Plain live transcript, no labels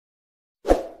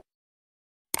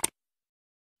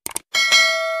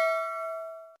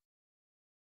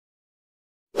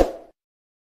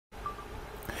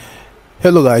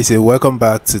Hello guys, and welcome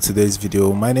back to today's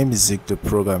video. My name is Zeke, the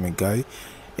programming guy.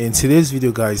 In today's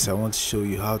video guys, I want to show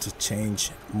you how to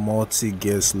change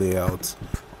multi-guest layout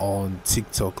on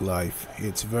TikTok live.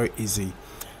 It's very easy.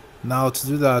 Now to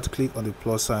do that, click on the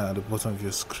plus sign at the bottom of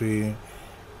your screen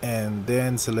and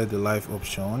then select the live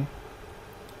option,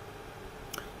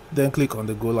 then click on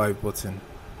the go live button.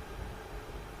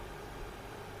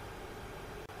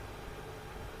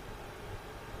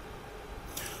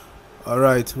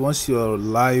 Alright, once you're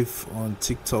live on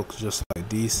TikTok just like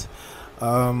this,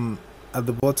 at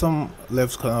the bottom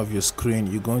left corner of your screen,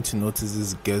 you're going to notice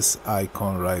this guest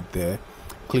icon right there.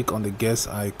 Click on the guest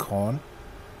icon,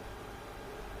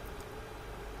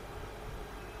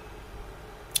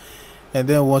 and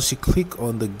then once you click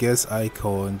on the guest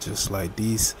icon just like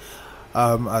this,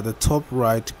 at the top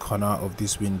right corner of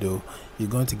this window, you're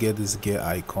going to get this gear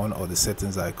icon or the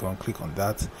settings icon. Click on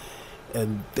that,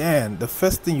 and then the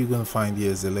first thing you're going to find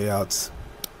here is the layout.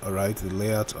 All right, the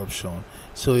layout option.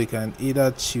 So you can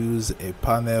either choose a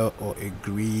panel or a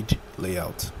grid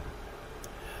layout.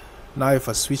 Now if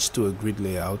I switch to a grid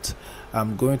layout,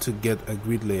 I'm going to get a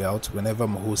grid layout whenever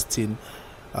I'm hosting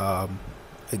a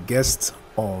guest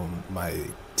on my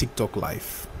TikTok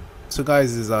live. So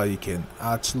guys, this is how you can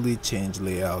actually change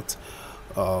layout,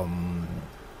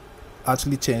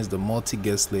 actually change the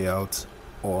multi-guest layout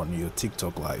on your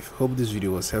TikTok live. Hope this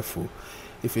video was helpful.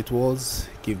 If it was,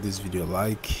 give this video a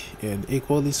like and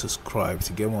equally subscribe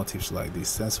to get more tips like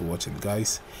this. Thanks for watching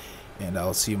guys, and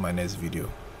I'll see you in my next video.